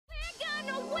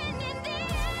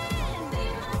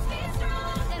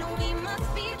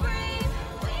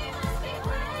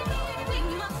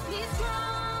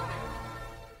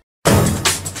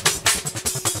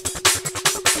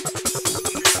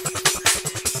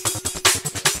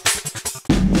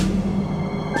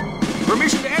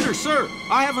Sir,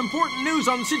 I have important news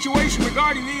on the situation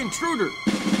regarding the intruder.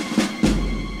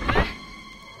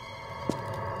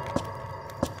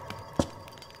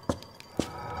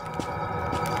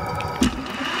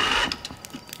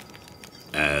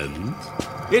 And?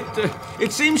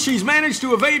 It seems she's managed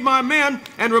to evade my men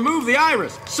and remove the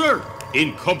iris, sir.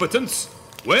 Incompetence?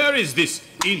 Where is this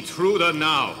intruder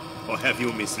now? Or have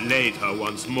you mislaid her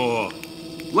once more?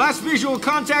 Last visual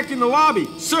contact in the lobby,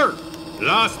 sir.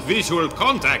 Last visual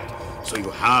contact? So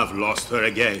you have lost her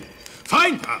again.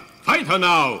 Find her! Find her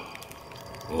now!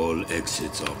 All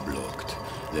exits are blocked.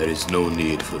 There is no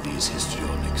need for these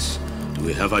histrionics. Do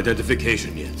we have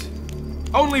identification yet?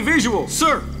 Only visual,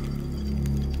 sir.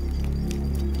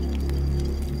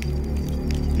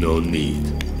 No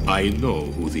need. I know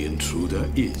who the intruder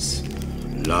is.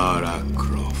 Lara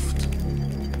Croft.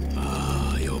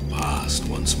 Ah, your past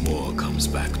once more comes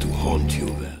back to haunt you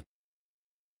then.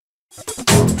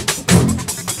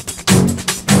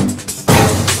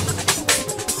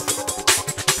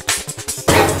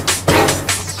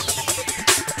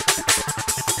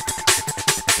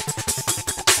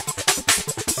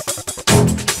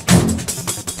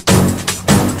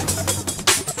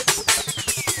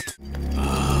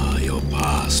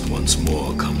 Once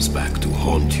more comes back to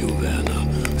haunt you, Werner.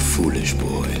 Foolish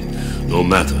boy. No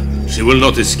matter. She will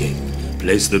not escape.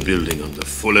 Place the building under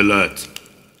full alert.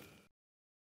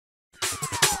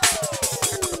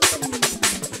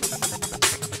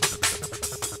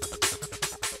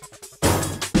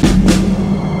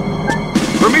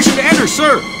 Permission to enter,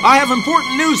 sir. I have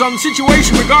important news on the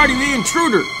situation regarding the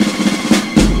intruder.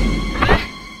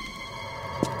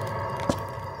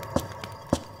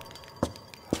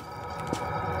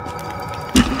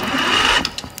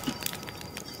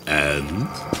 And?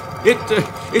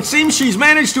 It seems she's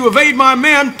managed to evade my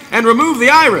men and remove the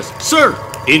iris, sir.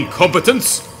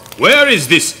 Incompetence? Where is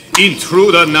this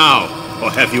intruder now? Or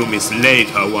have you mislaid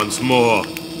her once more?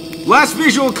 Last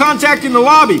visual contact in the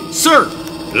lobby, sir.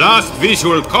 Last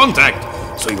visual contact?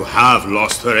 So you have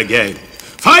lost her again.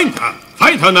 Find her!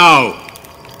 Find her now!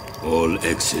 All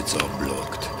exits are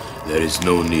blocked. There is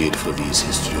no need for these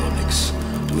histrionics.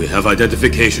 Do we have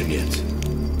identification yet?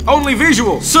 Only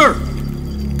visual, sir.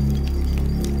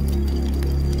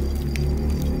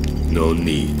 No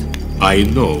need. I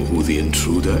know who the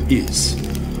intruder is.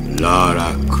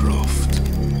 Lara Croft.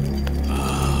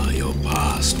 Ah, your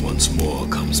past once more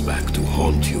comes back to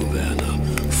haunt you, Werner.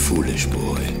 Foolish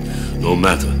boy. No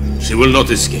matter. She will not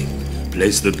escape.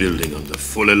 Place the building under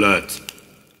full alert.